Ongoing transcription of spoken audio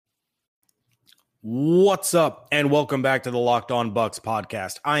What's up, and welcome back to the Locked On Bucs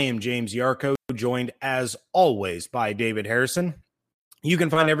podcast. I am James Yarcho, joined as always by David Harrison. You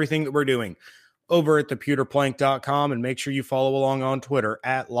can find everything that we're doing over at thepewterplank.com, and make sure you follow along on Twitter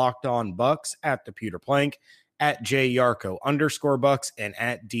at LockedOnBucs, at thepewterplank, at JYarcho_Bucs, and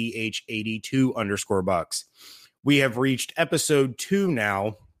at DH82_Bucs. We have reached episode 2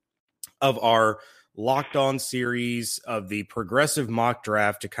 now of our Locked On series of the progressive mock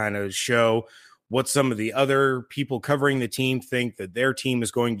draft to kind of show what some of the other people covering the team think that their team is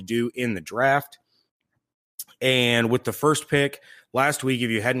going to do in the draft. And with the first pick last week, if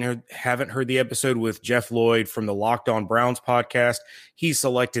you haven't heard the episode with Jeff Lloyd from the Locked On Browns podcast, he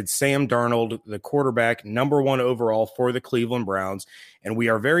selected Sam Darnold, the quarterback, number 1 overall for the Cleveland Browns. And we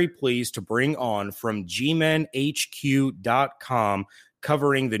are very pleased to bring on from GMenHQ.com,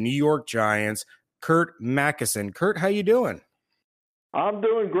 covering the New York Giants, Curt Macysyn. Curt, how you doing? I'm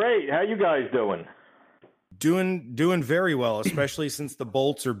doing great. How you guys doing? Doing very well, especially since the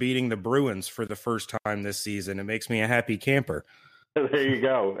Bolts are beating the Bruins for the first time this season. It makes me a happy camper. There you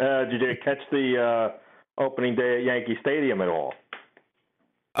go. Did you catch the opening day at Yankee Stadium at all?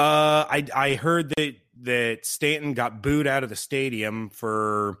 I heard that Stanton got booed out of the stadium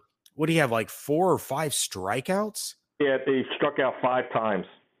for, what do you have, like 4 or 5 strikeouts? Yeah, he struck out 5 times.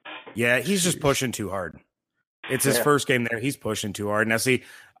 Yeah, he's just pushing too hard. It's his first game there. He's pushing too hard. Now, see,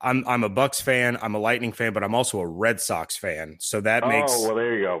 I'm a Bucs fan, I'm a Lightning fan, but I'm also a Red Sox fan. So that makes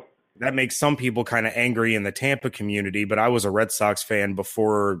there you go. That makes some people kind of angry in the Tampa community. But I was a Red Sox fan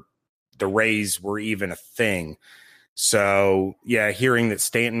before the Rays were even a thing. So yeah, hearing that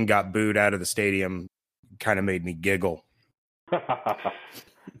Stanton got booed out of the stadium kind of made me giggle.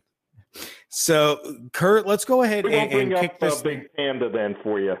 So, Curt, let's go ahead and kick this. Big Panda then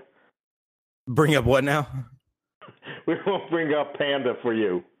for you. Bring up what now? We won't bring up Panda for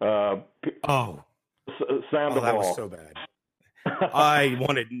you. Sound of that was so bad. I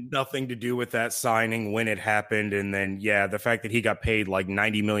wanted nothing to do with that signing when it happened. And then, the fact that he got paid like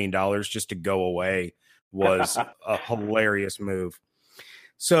 $90 million just to go away was a hilarious move.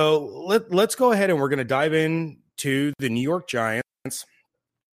 So let's go ahead and we're going to dive into the New York Giants.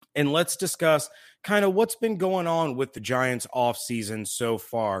 And let's discuss kind of what's been going on with the Giants offseason so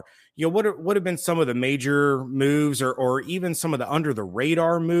far. You know, what have been some of the major moves or even some of the under the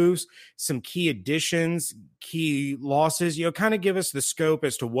radar moves, some key additions, key losses, kind of give us the scope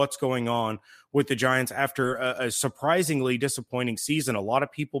as to what's going on with the Giants after a surprisingly disappointing season. A lot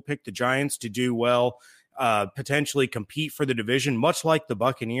of people picked the Giants to do well, potentially compete for the division, much like the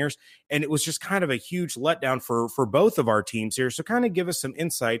Buccaneers. And it was just kind of a huge letdown for both of our teams here. So kind of give us some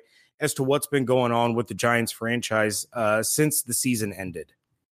insight as to what's been going on with the Giants franchise since the season ended.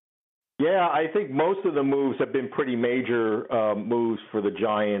 Yeah, I think most of the moves have been pretty major moves for the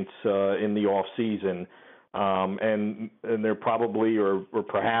Giants in the offseason. And there probably or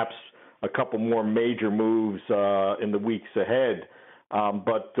perhaps a couple more major moves in the weeks ahead.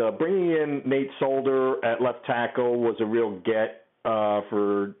 But bringing in Nate Solder at left tackle was a real get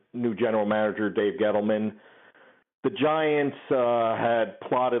for new general manager Dave Gettleman. The Giants had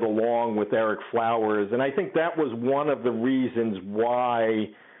plotted along with Eric Flowers, and I think that was one of the reasons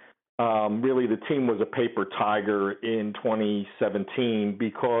why really the team was a paper tiger in 2017,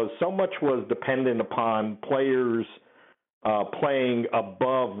 because so much was dependent upon players playing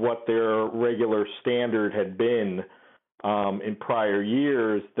above what their regular standard had been in prior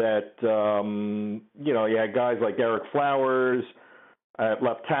years, that, you had guys like Eric Flowers at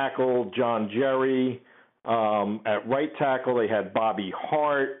left tackle, John Jerry. At right tackle, they had Bobby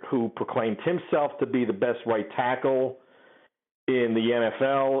Hart, who proclaimed himself to be the best right tackle in the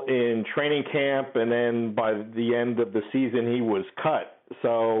NFL in training camp, and then by the end of the season, he was cut.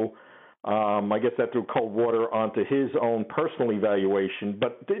 So I guess that threw cold water onto his own personal evaluation.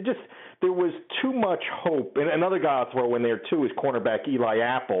 But there was too much hope. And another guy I'll throw in there, too, is cornerback Eli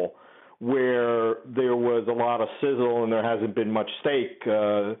Apple, where there was a lot of sizzle and there hasn't been much stake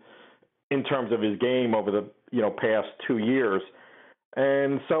in terms of his game over the past 2 years.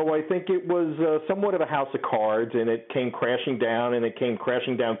 And so I think it was somewhat of a house of cards, and it came crashing down, and it came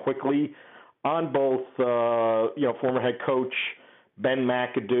crashing down quickly on both former head coach Ben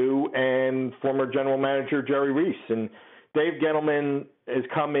McAdoo and former general manager Jerry Reese. And Dave Gettleman has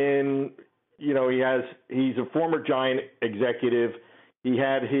come in, he's a former Giant executive. He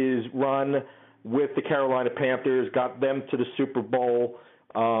had his run with the Carolina Panthers, got them to the Super Bowl,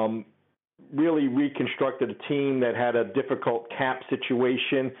 really reconstructed a team that had a difficult cap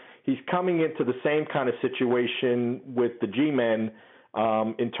situation. He's coming into the same kind of situation with the G-Men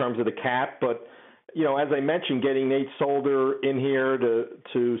in terms of the cap, but as I mentioned, getting Nate Solder in here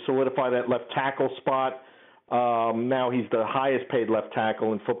to solidify that left tackle spot. Now he's the highest paid left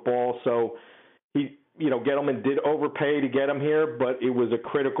tackle in football. So Gettleman did overpay to get him here, but it was a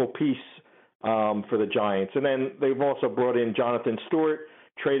critical piece for the Giants. And then they've also brought in Jonathan Stewart,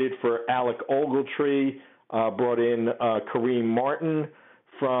 traded for Alec Ogletree, brought in Kareem Martin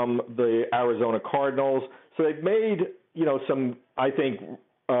from the Arizona Cardinals. So they've made, some, I think,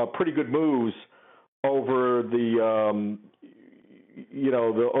 pretty good moves over the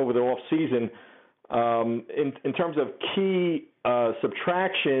over the off season. In terms of key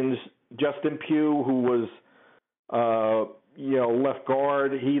subtractions, Justin Pugh, who was left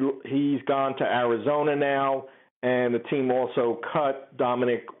guard, he's gone to Arizona now, and the team also cut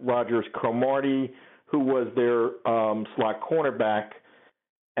Dominic Rodgers-Cromartie, who was their slot cornerback,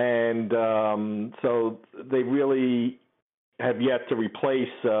 and so they really have yet to replace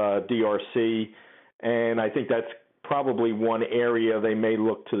DRC, and I think that's probably one area they may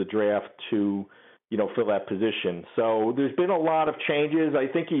look to the draft to fill that position. So there's been a lot of changes. I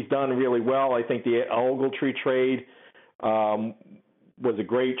think he's done really well. I think the Ogletree trade was a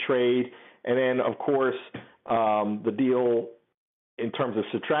great trade. And then, of course, the deal in terms of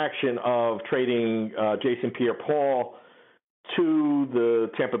subtraction of trading Jason Pierre-Paul to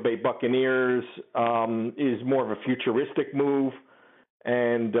the Tampa Bay Buccaneers is more of a futuristic move.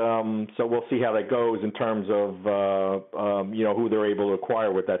 And so we'll see how that goes in terms of, who they're able to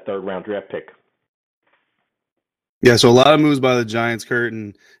acquire with that third-round draft pick. Yeah, so a lot of moves by the Giants, Curt,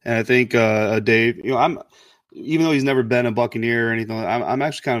 and I think Dave. Even though he's never been a Buccaneer or anything, I'm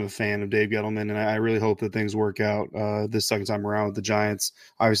actually kind of a fan of Dave Gettleman, and I really hope that things work out this second time around with the Giants.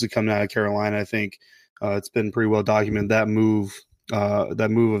 Obviously, coming out of Carolina, I think it's been pretty well documented that move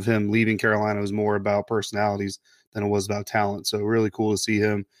of him leaving Carolina was more about personalities than it was about talent. So really cool to see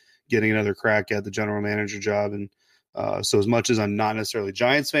him getting another crack at the general manager job. And so as much as I'm not necessarily a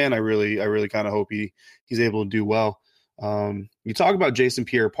Giants fan, I really kind of hope he's able to do well. You talk about Jason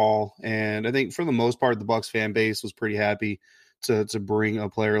Pierre-Paul, and I think for the most part, the Bucs fan base was pretty happy to bring a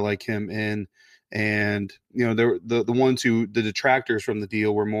player like him in. And, the ones the detractors from the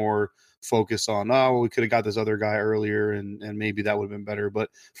deal were more focused on, we could have got this other guy earlier and maybe that would have been better. But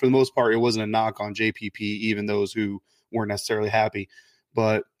for the most part, it wasn't a knock on JPP, even those who weren't necessarily happy.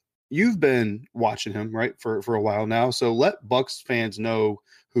 But you've been watching him, right, for a while now. So let Bucs fans know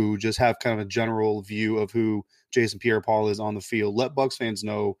who just have kind of a general view of who Jason Pierre-Paul is on the field. Let Bucs fans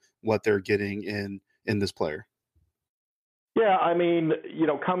know what they're getting in this player. Yeah, I mean,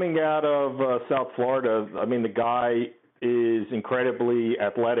 coming out of South Florida, I mean, the guy is incredibly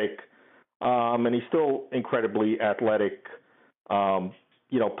athletic, and he's still incredibly athletic,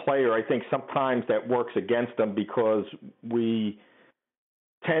 player. I think sometimes that works against him because we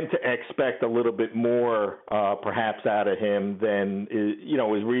tend to expect a little bit more, perhaps, out of him than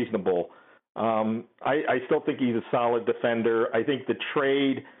is reasonable. I still think he's a solid defender. I think the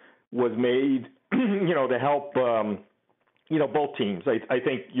trade was made, to help, both teams. I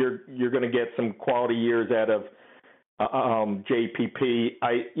think you're going to get some quality years out of JPP.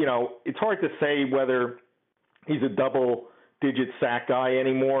 It's hard to say whether he's a double-digit sack guy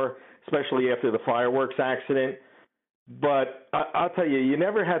anymore, especially after the fireworks accident. But I'll tell you, you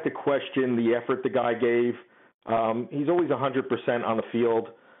never had to question the effort the guy gave. He's always 100% on the field.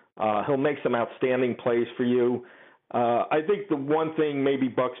 He'll make some outstanding plays for you. I think the one thing maybe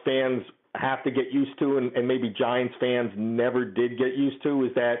Bucs fans have to get used to, and maybe Giants fans never did get used to,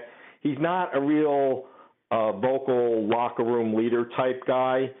 is that he's not a real vocal locker room leader type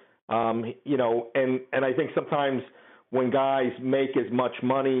guy. And I think sometimes when guys make as much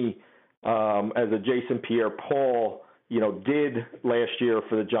money as a Jason Pierre-Paul, did last year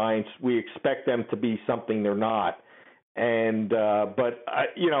for the Giants, we expect them to be something they're not. And but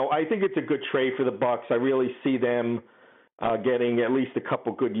I think it's a good trade for the Bucs. I really see them getting at least a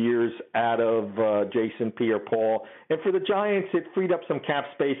couple good years out of Jason Pierre-Paul. And for the Giants, it freed up some cap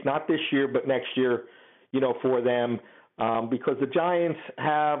space, not this year, but next year, for them, because the Giants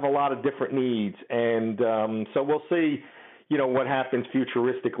have a lot of different needs. And so we'll see, what happens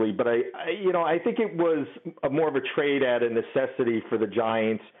futuristically. But I think it was more of a trade out of necessity for the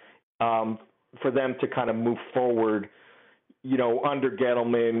Giants, for them to kind of move forward, under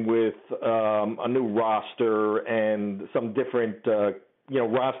Gettleman with a new roster and some different,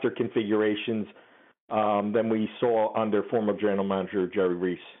 roster configurations than we saw under former general manager Jerry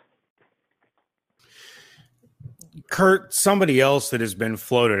Reese. Curt, somebody else that has been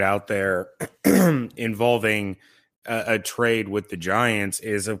floated out there involving a trade with the Giants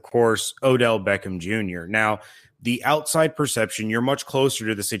is, of course, Odell Beckham Jr. Now, the outside perception, you're much closer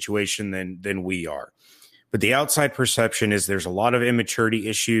to the situation than we are. But the outside perception is there's a lot of immaturity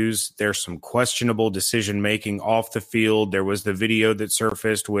issues. There's some questionable decision making off the field. There was the video that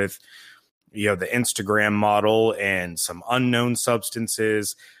surfaced with, the Instagram model and some unknown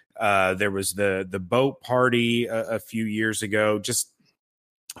substances. There was the boat party a few years ago. Just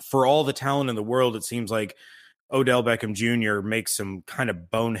for all the talent in the world, it seems like Odell Beckham Jr. makes some kind of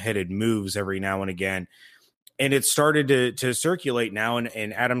boneheaded moves every now and again. And it started to circulate now.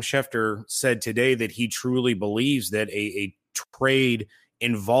 And Adam Schefter said today that he truly believes that a trade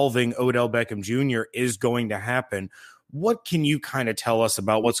involving Odell Beckham Jr. is going to happen. What can you kind of tell us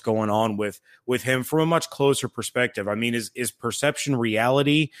about what's going on with him from a much closer perspective? I mean, is perception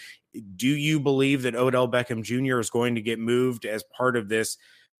reality? Do you believe that Odell Beckham Jr. is going to get moved as part of this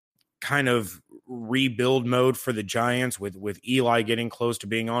kind of rebuild mode for the Giants with Eli getting close to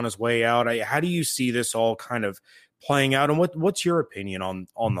being on his way out? How do you see this all kind of playing out, and what's your opinion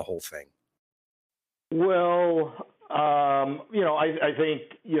on the whole thing? Well, I think,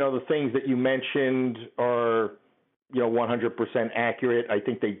 the things that you mentioned are, 100% accurate. I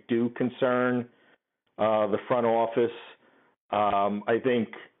think they do concern the front office. I think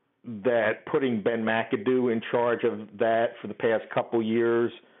that putting Ben McAdoo in charge of that for the past couple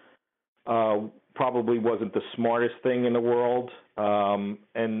years probably wasn't the smartest thing in the world.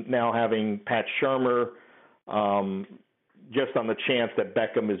 And now having Pat Shurmur, just on the chance that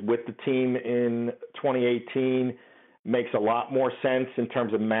Beckham is with the team in 2018, makes a lot more sense in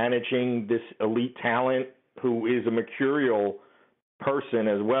terms of managing this elite talent who is a mercurial person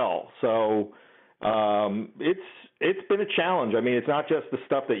as well. So it's been a challenge. I mean, it's not just the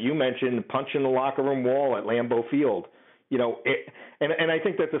stuff that you mentioned, punching the locker room wall at Lambeau Field. And I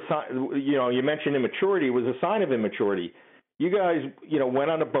think that you mentioned immaturity was a sign of immaturity. You guys,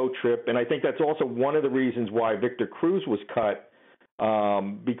 went on a boat trip, and I think that's also one of the reasons why Victor Cruz was cut,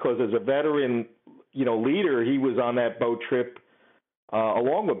 because as a veteran, leader, he was on that boat trip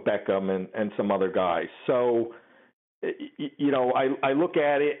along with Beckham and some other guys. So, I look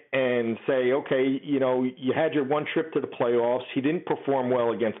at it and say, okay, you had your one trip to the playoffs. He didn't perform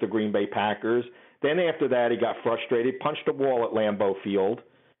well against the Green Bay Packers. Then after that, he got frustrated, punched a wall at Lambeau Field,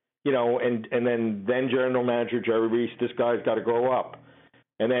 and then General Manager Jerry Reese, this guy's got to grow up.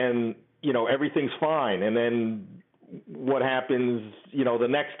 And then, everything's fine. And then what happens, the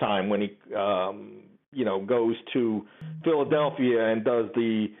next time when he, goes to Philadelphia and does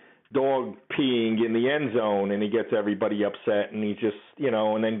the dog peeing in the end zone, and he gets everybody upset, and he just,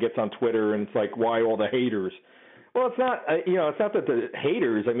 and then gets on Twitter, and it's like, why all the haters? Well, it's not, it's not that the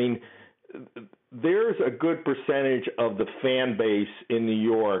haters, I mean, there's a good percentage of the fan base in New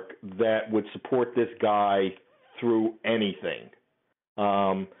York that would support this guy through anything.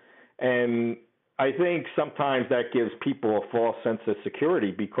 And I think sometimes that gives people a false sense of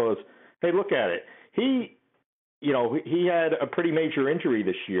security because, hey, look at it. He had a pretty major injury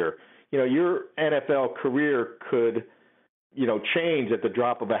this year. Your NFL career could, change at the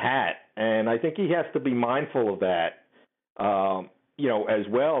drop of a hat. And I think he has to be mindful of that. As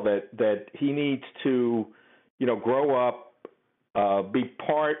well, that he needs to, grow up, be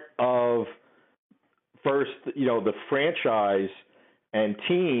part of first, the franchise and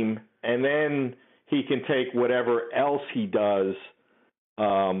team, and then he can take whatever else he does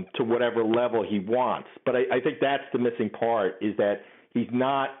to whatever level he wants. But I think that's the missing part, is that he's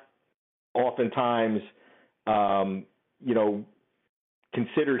not oftentimes,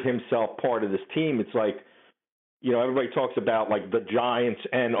 considered himself part of this team. It's like, everybody talks about like the Giants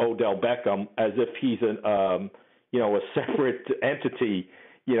and Odell Beckham as if he's a separate entity,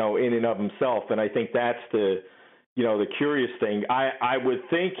 in and of himself. And I think that's the curious thing. I would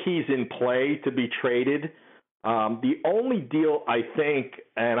think he's in play to be traded. The only deal I think,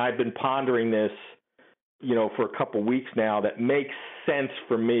 and I've been pondering this, for a couple weeks now, that makes sense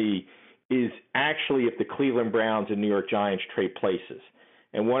for me is actually if the Cleveland Browns and New York Giants trade places.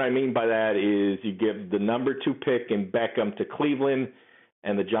 And what I mean by that is you give the number 2 pick in Beckham to Cleveland,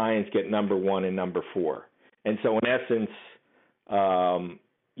 and the Giants get number 1 and number 4. And so in essence,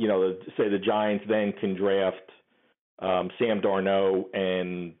 say the Giants then can draft Sam Darnold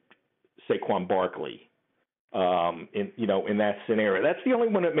and Saquon Barkley in that scenario. That's the only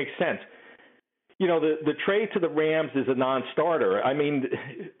one that makes sense. The trade to the Rams is a non-starter. I mean,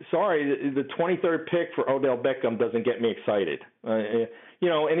 sorry, the 23rd pick for Odell Beckham doesn't get me excited. And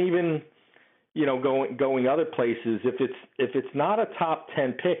even, going other places, if it's not a top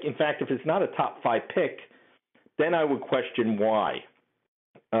 10 pick, in fact, if it's not a top 5 pick, then I would question why.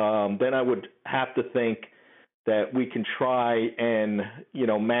 Then I would have to think that we can try and,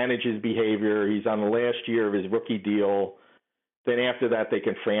 manage his behavior. He's on the last year of his rookie deal. Then after that, they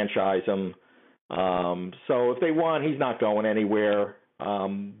can franchise him. So if they want, he's not going anywhere.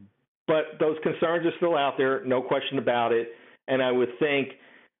 But those concerns are still out there, no question about it. And I would think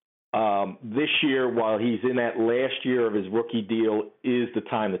this year, while he's in that last year of his rookie deal, is the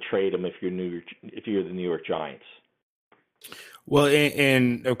time to trade him if you're the New York Giants. Well,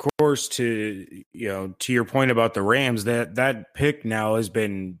 and of course, to your point about the Rams, that pick now has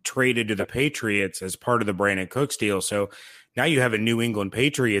been traded to the Patriots as part of the Brandon Cooks deal. So now you have a New England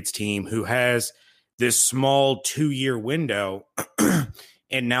Patriots team who has this small 2-year window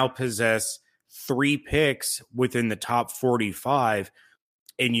and now possess 3 picks within the top 45.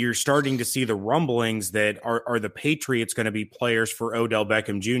 And you're starting to see the rumblings that are the Patriots going to be players for Odell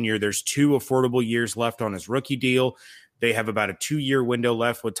Beckham Jr. There's 2 affordable years left on his rookie deal. They have about a 2-year window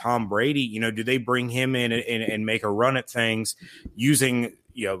left with Tom Brady. Do they bring him in and make a run at things using,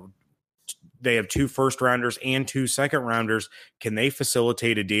 they have 2 first-rounders and 2 second-rounders. Can they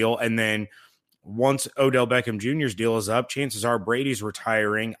facilitate a deal? And then once Odell Beckham Jr.'s deal is up, chances are Brady's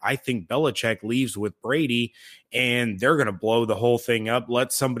retiring. I think Belichick leaves with Brady, and they're going to blow the whole thing up,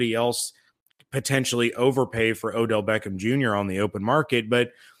 let somebody else potentially overpay for Odell Beckham Jr. on the open market.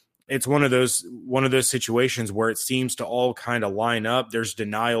 But it's one of those situations where it seems to all kind of line up. There's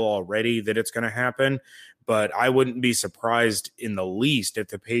denial already that it's going to happen, but I wouldn't be surprised in the least if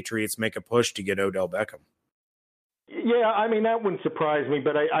the Patriots make a push to get Odell Beckham. Yeah, I mean, that wouldn't surprise me,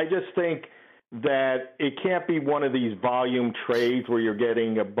 but I just think that it can't be one of these volume trades where you're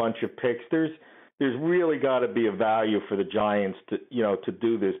getting a bunch of picks. There's really got to be a value for the Giants to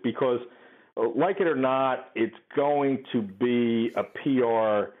do this, because like it or not, it's going to be a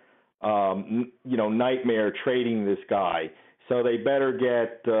PR nightmare trading this guy. So they better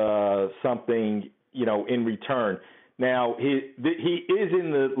get something in return. Now he is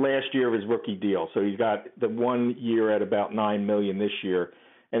in the last year of his rookie deal, so he's got the 1 year at about $9 million this year.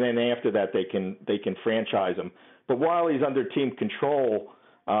 And then after that, they can franchise him. But while he's under team control,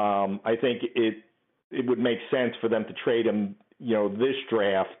 I think it would make sense for them to trade him, this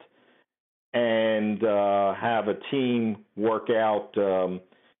draft, and have a team work out, a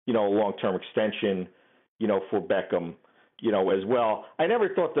long-term extension, for Beckham, as well. I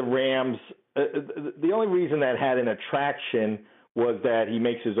never thought the Rams. The only reason that had an attraction was that he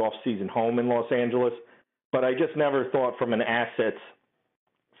makes his off-season home in Los Angeles. But I just never thought from an assets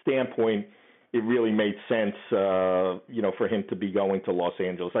standpoint, it really made sense, for him to be going to Los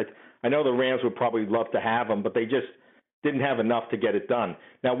Angeles. I know the Rams would probably love to have him, but they just didn't have enough to get it done.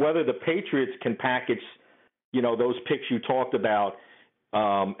 Now, whether the Patriots can package, those picks you talked about,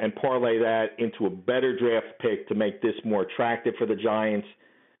 and parlay that into a better draft pick to make this more attractive for the Giants,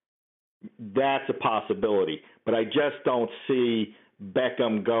 that's a possibility. But I just don't see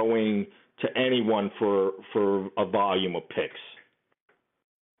Beckham going to anyone for a volume of picks.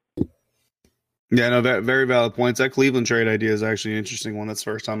 Yeah, no, very valid points. That Cleveland trade idea is actually an interesting one. That's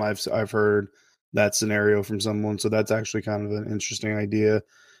the first time I've heard that scenario from someone. So that's actually kind of an interesting idea.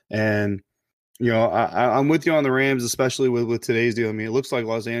 And, I'm with you on the Rams, especially with today's deal. I mean, it looks like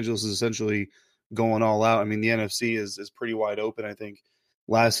Los Angeles is essentially going all out. I mean, the NFC is pretty wide open. I think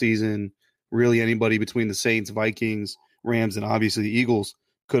last season, really anybody between the Saints, Vikings, Rams, and obviously the Eagles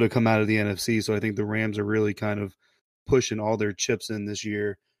could have come out of the NFC. So I think the Rams are really kind of pushing all their chips in this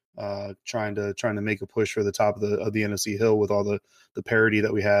year. Trying to make a push for the top of the NFC Hill with all the parity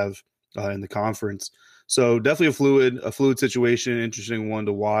that we have in the conference. So definitely a fluid situation, interesting one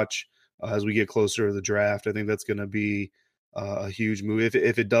to watch as we get closer to the draft. I think that's going to be a huge move.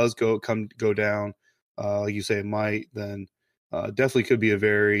 If it does go down, like you say it might, then definitely could be a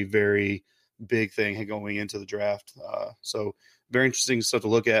very, very big thing going into the draft. So very interesting stuff to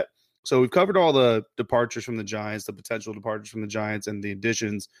look at. So we've covered all the departures from the Giants, the potential departures from the Giants, and the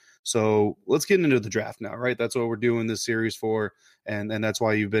additions. So let's get into the draft now, right? That's what we're doing this series for, and that's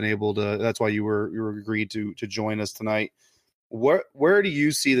why you've been able to. That's why you were agreed to join us tonight. Where do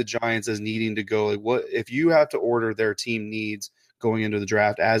you see the Giants as needing to go? Like, what if you have to order their team needs going into the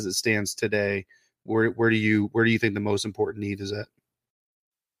draft as it stands today? Where do you think the most important need is at?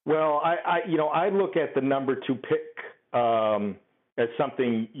 Well, I look at the number 2 pick as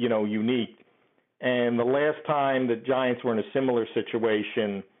something, unique. And the last time the Giants were in a similar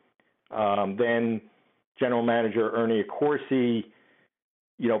situation, then general manager Ernie Accorsi,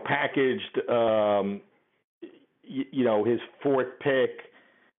 packaged, his 4th pick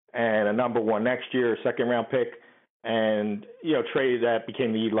and a number 1 next year, a 2nd-round pick, and, traded that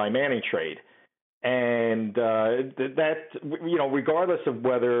became the Eli Manning trade. And that, regardless of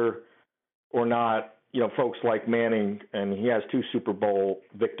whether or not folks like Manning, and he has 2 Super Bowl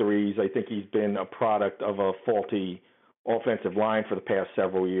victories. I think he's been a product of a faulty offensive line for the past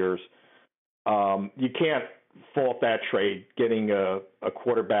several years. You can't fault that trade, getting a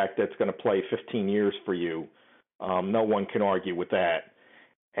quarterback that's going to play 15 years for you. No one can argue with that.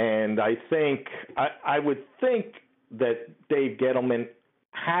 And I think I would think that Dave Gettleman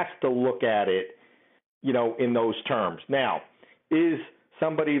has to look at it, in those terms. Now, is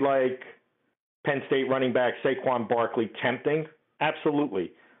somebody like Penn State running back Saquon Barkley tempting?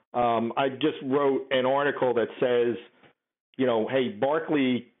 Absolutely. I just wrote an article that says, hey,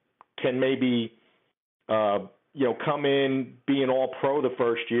 Barkley can maybe, come in, be an all-pro the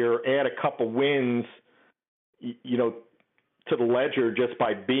first year, add a couple wins, to the ledger just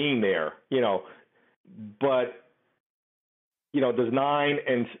by being there, But, does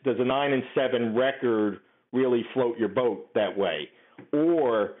a 9-7 record really float your boat that way?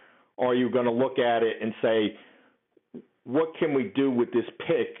 Or are you going to look at it and say, what can we do with this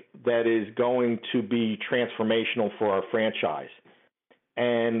pick that is going to be transformational for our franchise?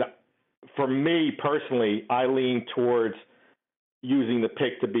 And for me personally, I lean towards using the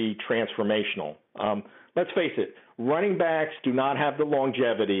pick to be transformational. Let's face it, running backs do not have the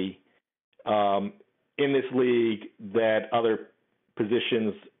longevity in this league that other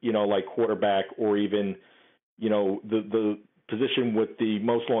positions, like quarterback, or even, the position with the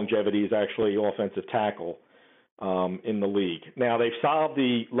most longevity is actually offensive tackle in the league. Now, they've solved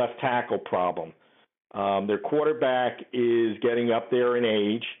the left tackle problem. Their quarterback is getting up there in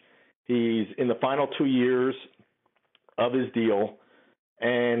age. He's in the final 2 years of his deal.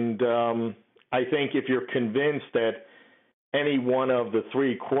 And I think if you're convinced that any one of the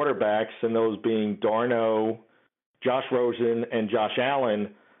 3 quarterbacks, and those being Darno, Josh Rosen, and Josh Allen,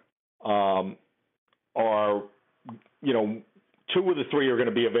 are, 2 of the 3 are going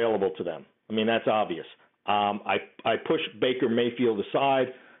to be available to them. I mean, that's obvious. I push Baker Mayfield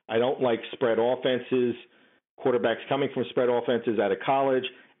aside. I don't like spread offenses, quarterbacks coming from spread offenses out of college.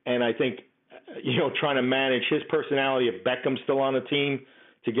 And I think, trying to manage his personality, if Beckham's still on the team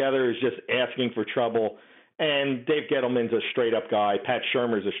together, is just asking for trouble. And Dave Gettleman's a straight-up guy. Pat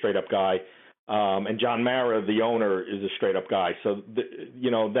Shurmur's a straight-up guy. And John Mara, the owner, is a straight-up guy. So,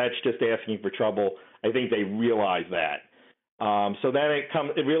 that's just asking for trouble. I think they realize that. So then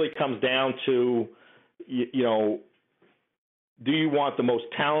it really comes down to, do you want the most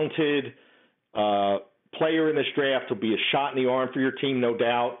talented player in this draft to be a shot in the arm for your team, no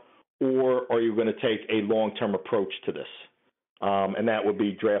doubt, or are you going to take a long-term approach to this? And that would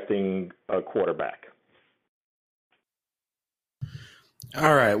be drafting a quarterback.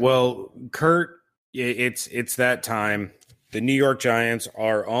 All right. Well, Curt, it's that time. The New York Giants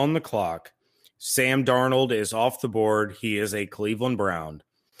are on the clock. Sam Darnold is off the board. He is a Cleveland Brown.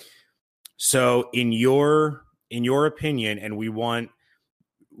 So in your opinion, and we want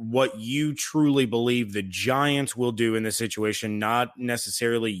what you truly believe the Giants will do in this situation, not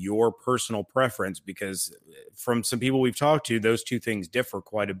necessarily your personal preference, because from some people we've talked to, those two things differ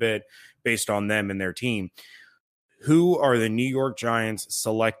quite a bit based on them and their team. Who are the New York Giants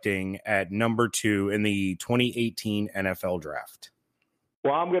selecting at number 2 in the 2018 NFL draft?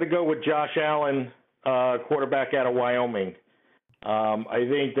 Well, I'm going to go with Josh Allen, quarterback out of Wyoming. I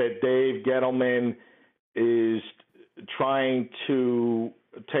think that Dave Gettleman is trying to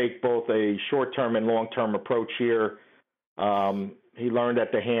take both a short-term and long-term approach here. He learned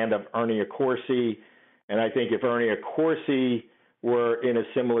at the hand of Ernie Accorsi, and I think if Ernie Accorsi were in a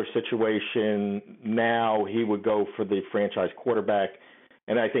similar situation now, he would go for the franchise quarterback,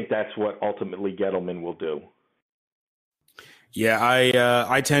 and I think that's what ultimately Gettleman will do. Yeah,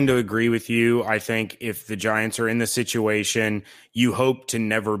 I tend to agree with you. I think if the Giants are in the situation, you hope to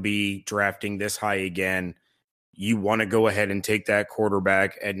never be drafting this high again. You want to go ahead and take that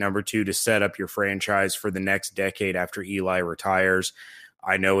quarterback at number 2 to set up your franchise for the next decade after Eli retires.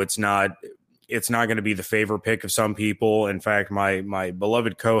 I know it's not going to be the favorite pick of some people. In fact, my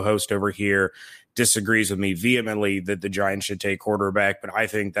beloved co-host over here disagrees with me vehemently that the Giants should take quarterback, but I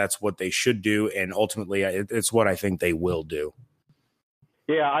think that's what they should do, and ultimately it's what I think they will do.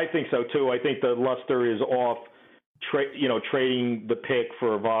 Yeah, I think so too. I think the luster is off, trading the pick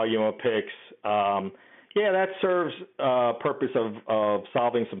for a volume of picks. Yeah, that serves a purpose of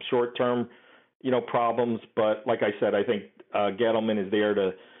solving some short-term, problems. But like I said, I think Gettleman is there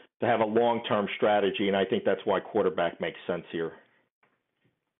to have a long-term strategy, and I think that's why quarterback makes sense here.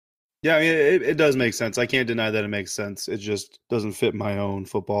 Yeah, I mean, it does make sense. I can't deny that it makes sense. It just doesn't fit my own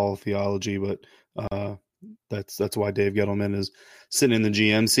football theology, but that's why Dave Gettleman is sitting in the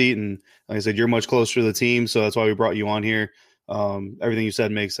GM seat. And like I said, you're much closer to the team, so that's why we brought you on here. everything you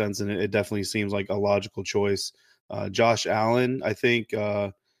said makes sense, and it definitely seems like a logical choice. Josh Allen, I think,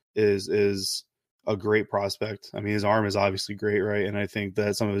 is a great prospect. I mean, his arm is obviously great, right? And I think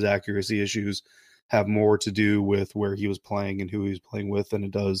that some of his accuracy issues have more to do with where he was playing and who he was playing with than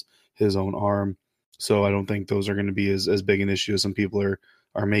it does his own arm. So I don't think those are going to be as big an issue as some people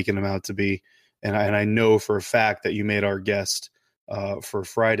are making them out to be. And I know for a fact that you made our guest for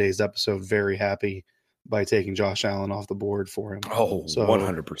Friday's episode very happy by taking Josh Allen off the board for him. Oh, so,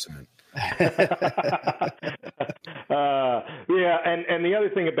 100%. Yeah, and the other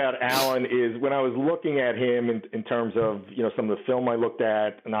thing about Allen is when I was looking at him in terms of some of the film I looked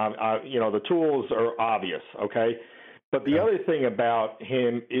at, and the tools are obvious, okay. But the other thing about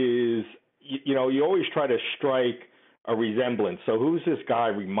him is you always try to strike a resemblance. So who's this guy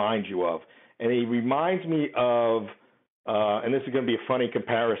remind you of? And he reminds me of, and this is going to be a funny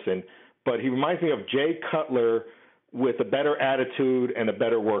comparison, but he reminds me of Jay Cutler with a better attitude and a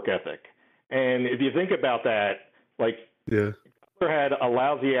better work ethic. And if you think about that, Cutler had a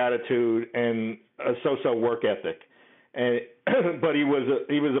lousy attitude and a so-so work ethic, but he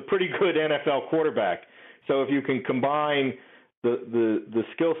was a pretty good NFL quarterback. So if you can combine the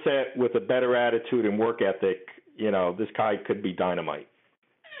skill set with a better attitude and work ethic, this guy could be dynamite.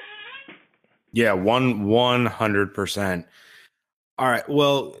 Yeah, 100%. All right.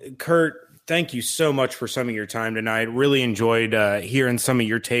 Well, Curt, thank you so much for some of your time tonight. Really enjoyed hearing some of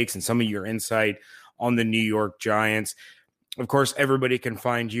your takes and some of your insight on the New York Giants. Of course, everybody can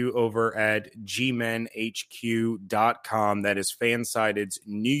find you over at GMenHQ.com. That is Fansided's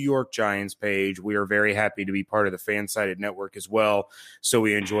New York Giants page. We are very happy to be part of the Fansided network as well. So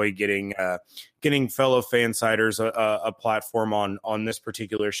we enjoy getting fellow Fansiders a platform on this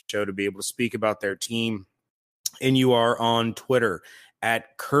particular show to be able to speak about their team. And you are on Twitter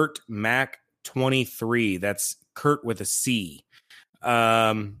at Curt Mac23. That's Curt with a C.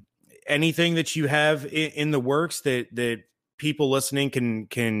 Anything that you have in the works that people listening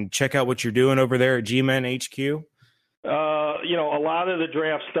can check out what you're doing over there at GMenHQ? A lot of the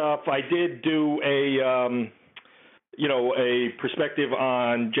draft stuff. I did do a perspective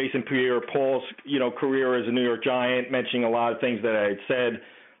on Jason Pierre-Paul's, career as a New York Giant, mentioning a lot of things that I had said,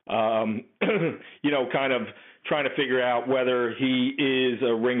 kind of trying to figure out whether he is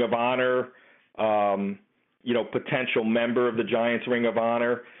a Ring of Honor, potential member of the Giants Ring of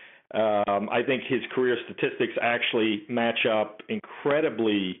Honor. I think his career statistics actually match up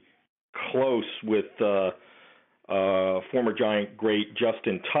incredibly close with former Giant great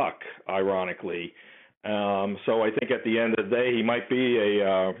Justin Tuck, ironically. So I think at the end of the day, he might be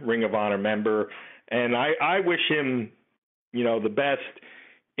a Ring of Honor member. And I wish him, the best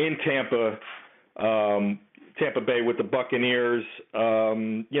in Tampa Bay with the Buccaneers.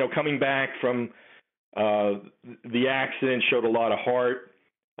 Coming back from the accident, showed a lot of heart.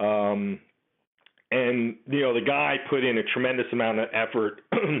 And the guy put in a tremendous amount of effort,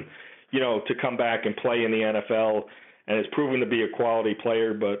 to come back and play in the NFL, and has proven to be a quality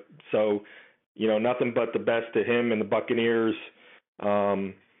player. But so, nothing but the best to him and the Buccaneers,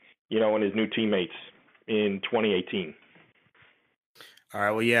 and his new teammates in 2018. All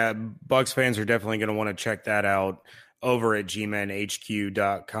right. Well, yeah, Bucs fans are definitely going to want to check that out over at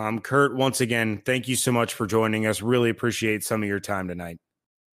GMenHQ.com. Curt, once again, thank you so much for joining us. Really appreciate some of your time tonight.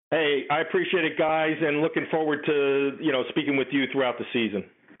 Hey, I appreciate it, guys, and looking forward to, speaking with you throughout the season.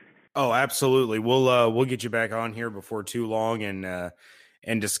 Oh, absolutely. We'll get you back on here before too long and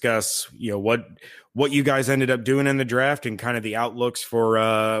discuss, what you guys ended up doing in the draft and kind of the outlooks for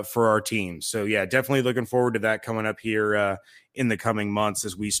our team. So yeah, definitely looking forward to that coming up here in the coming months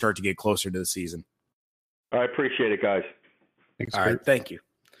as we start to get closer to the season. I appreciate it, guys. Thanks, All Curt. right. Thank you.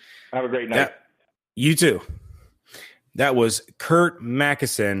 Have a great night. Yeah, you too. That was Curt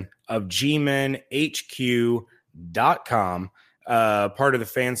Macysyn of GMenHQ.com, part of the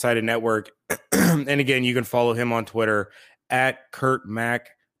Fansided network. And again, you can follow him on Twitter at Curt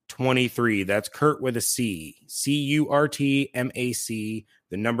Mac23. That's Curt with a C. CURTMAC,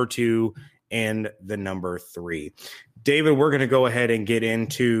 the number 2 and the number 3. David, we're going to go ahead and get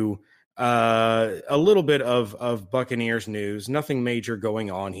into a little bit of Buccaneers news. Nothing major going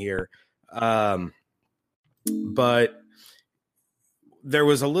on here. But there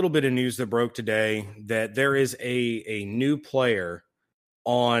was a little bit of news that broke today that there is a new player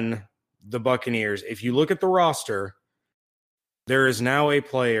on the Buccaneers. If you look at the roster, there is now a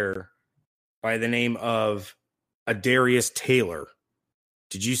player by the name of Adarius Taylor.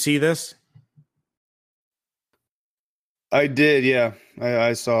 Did you see this? I did, yeah.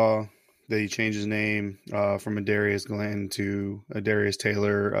 I saw that he changed his name from Adarius Glenn to Adarius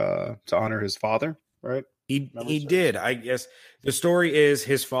Taylor to honor his father, right? He did. I guess the story is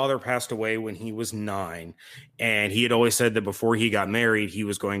his father passed away when he was 9, and he had always said that before he got married, he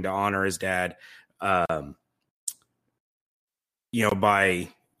was going to honor his dad, by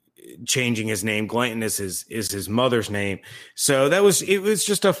changing his name. Glanton is his mother's name. So it was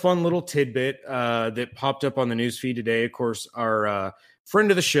just a fun little tidbit that popped up on the newsfeed today. Of course, our friend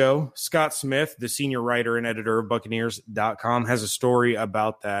of the show, Scott Smith, the senior writer and editor of Buccaneers.com, has a story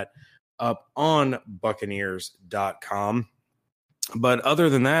about that up on Buccaneers.com. But other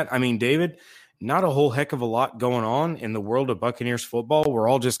than that, I mean, David, not a whole heck of a lot going on in the world of Buccaneers football. We're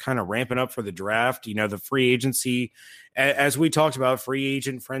all just kind of ramping up for the draft. The free agency, as we talked about, free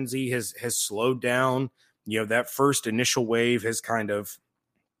agent frenzy has slowed down. That first initial wave has kind of,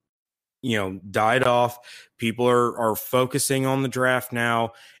 died off. People are focusing on the draft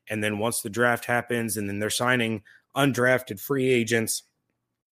now. And then once the draft happens and then they're signing undrafted free agents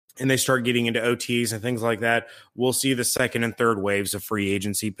and they start getting into OTs and things like that, we'll see the second and third waves of free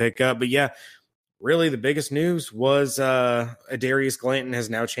agency pick up. But yeah, really, the biggest news was Adarius Glanton has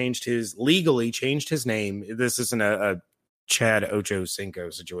now legally changed his name. This isn't a Chad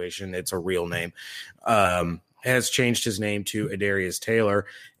Ochocinco situation. It's a real name. Has changed his name to Adarius Taylor.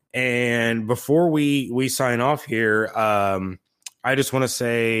 And before we sign off here, I just want to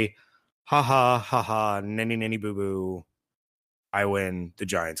say, ha ha, ha ha, nanny, nanny, boo boo. I win the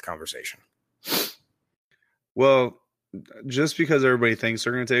Giants conversation. Well, just because everybody thinks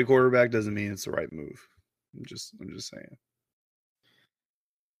they're going to take a quarterback doesn't mean it's the right move. I'm just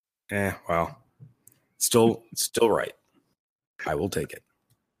saying. Well, still right. I will take it.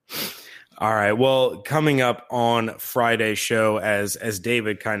 All right. Well, coming up on Friday's show, as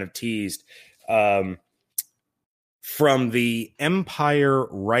David kind of teased, from the Empire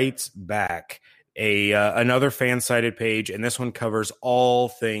Writes Back, another fan-sided page, and this one covers all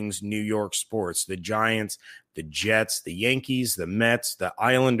things New York sports: the Giants, the Jets, the Yankees, the Mets, the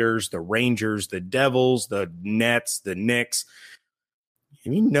Islanders, the Rangers, the Devils, the Nets, the Knicks.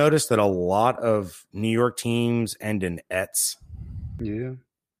 Have you noticed that a lot of New York teams end in "ets"? Yeah.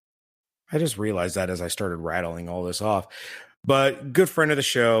 I just realized that as I started rattling all this off. But good friend of the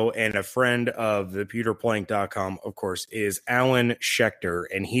show and a friend of the pewterplank.com, of course, is Alan Schechter,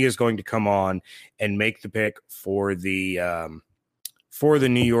 and he is going to come on and make the pick for the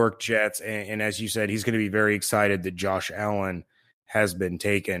New York Jets. And as you said, he's going to be very excited that Josh Allen has been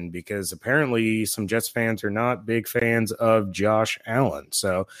taken, because apparently some Jets fans are not big fans of Josh Allen.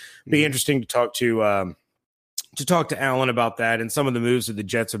 So it'll be interesting to talk to Allen about that and some of the moves that the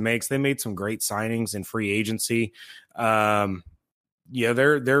Jets have made. They made some great signings in free agency. They're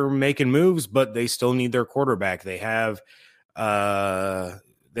making moves, but they still need their quarterback. They have McCown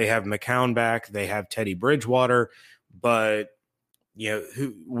back. They have Teddy Bridgewater, but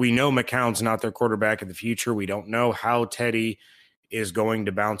we know McCown's not their quarterback in the future. We don't know how Teddy is going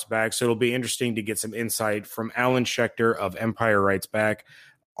to bounce back. So it'll be interesting to get some insight from Alan Schechter of Empire Writes Back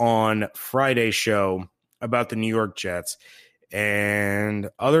on Friday's show about the New York Jets. And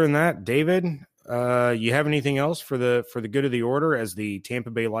other than that, David, you have anything else for the good of the order, as the Tampa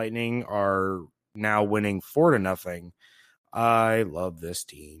Bay Lightning are now winning 4-0? I love this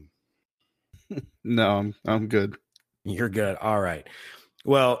team. No, I'm good. You're good. All right.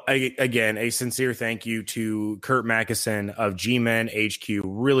 Well, again, a sincere thank you to Curt Macysyn of GMenHQ.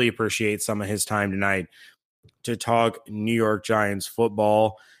 Really appreciate some of his time tonight to talk New York Giants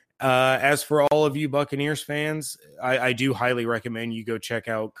football. As for all of you Buccaneers fans, I do highly recommend you go check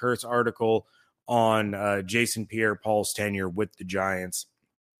out Curt's article on Jason Pierre-Paul's tenure with the Giants.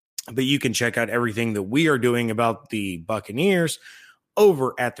 But you can check out everything that we are doing about the Buccaneers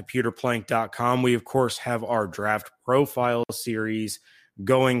over at thepewterplank.com. We, of course, have our draft profile series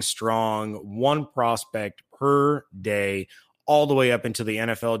going strong, one prospect per day, all the way up into the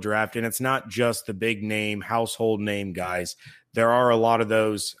NFL draft. And it's not just the big name, household name guys. There are a lot of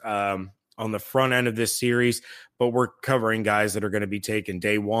those on the front end of this series, but we're covering guys that are going to be taken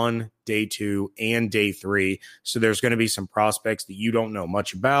day 1, day 2, and day 3. So there's going to be some prospects that you don't know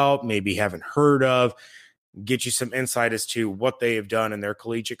much about, maybe haven't heard of, get you some insight as to what they have done in their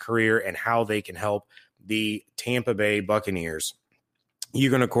collegiate career and how they can help the Tampa Bay Buccaneers. You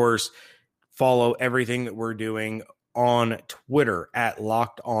can, of course, follow everything that we're doing on Twitter at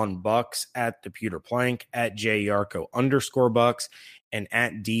LockedOnBucs, at the Pewter Plank, at JYarcho_Bucs, and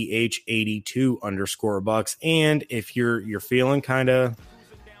at DH82_Bucs. And if you're feeling kind of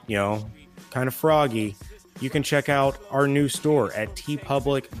froggy, you can check out our new store at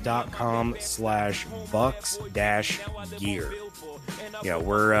tpublic.com/bucks-gear. You know,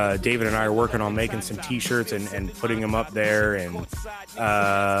 we're David and I are working on making some t-shirts and putting them up there, and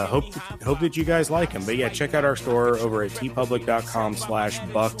hope that you guys like them. But yeah, check out our store over at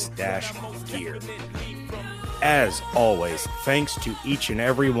tpublic.com/bucks-gear. As always, thanks to each and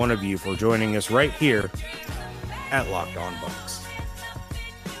every one of you for joining us right here at Locked On Bucs.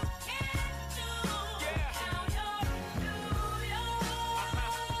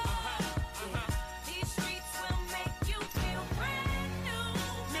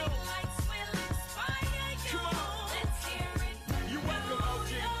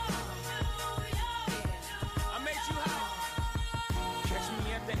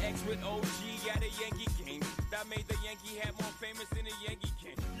 With OG at a Yankee game. That made the Yankee hat more famous than a Yankee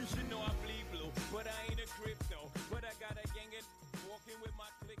king.